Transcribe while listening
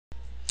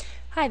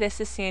Hi,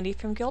 this is Sandy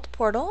from Guild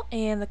Portal,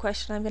 and the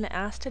question I'm going to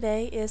ask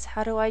today is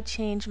how do I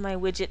change my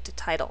widget to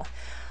title?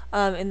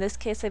 In this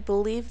case, I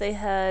believe they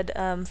had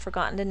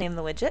forgotten to name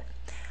the widget,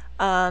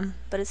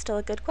 but it's still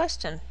a good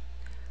question.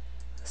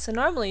 So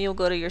normally you'll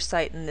go to your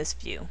site in this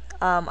view.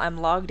 I'm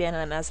logged in and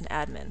I'm as an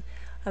admin.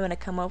 I'm going to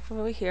come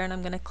over here and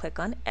I'm going to click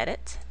on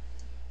Edit.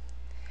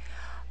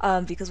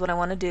 Because what I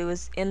want to do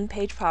is in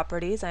Page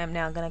Properties, I am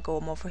now going to go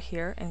over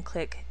here and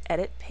click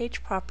Edit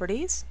Page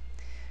Properties.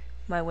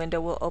 My window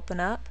will open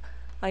up.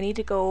 I need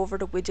to go over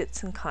to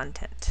Widgets and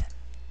Content.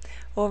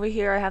 Over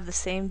here I have the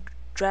same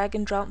drag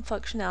and drop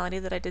functionality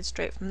that I did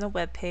straight from the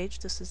web page.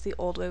 This is the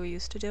old way we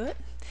used to do it.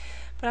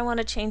 But I want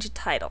to change the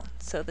title.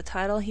 So the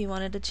title he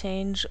wanted to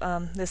change,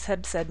 this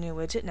had said new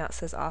widget, now it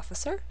says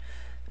officer.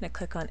 I'm going to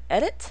click on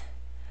Edit,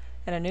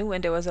 and a new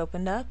window is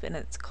opened up and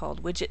it's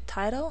called Widget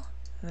Title.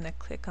 I'm going to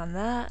click on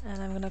that and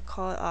I'm going to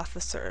call it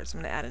officers. I'm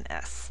going to add an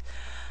S.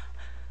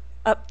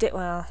 Update,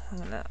 well, I'm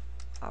going to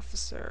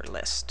officer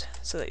list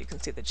so that you can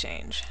see the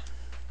change.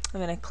 I'm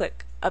going to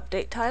click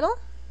Update Title.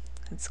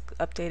 It's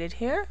updated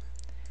here.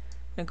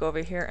 I'm going to go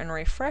over here and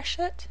refresh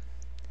it.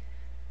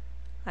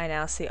 I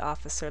now see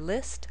Officer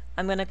List.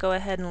 I'm going to go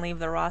ahead and leave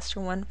the roster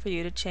one for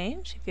you to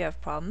change. If you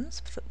have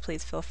problems,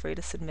 please feel free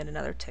to submit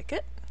another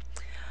ticket.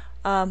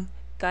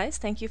 Guys,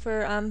 thank you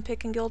for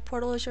picking Guild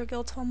Portal as your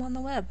guild's home on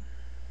the web.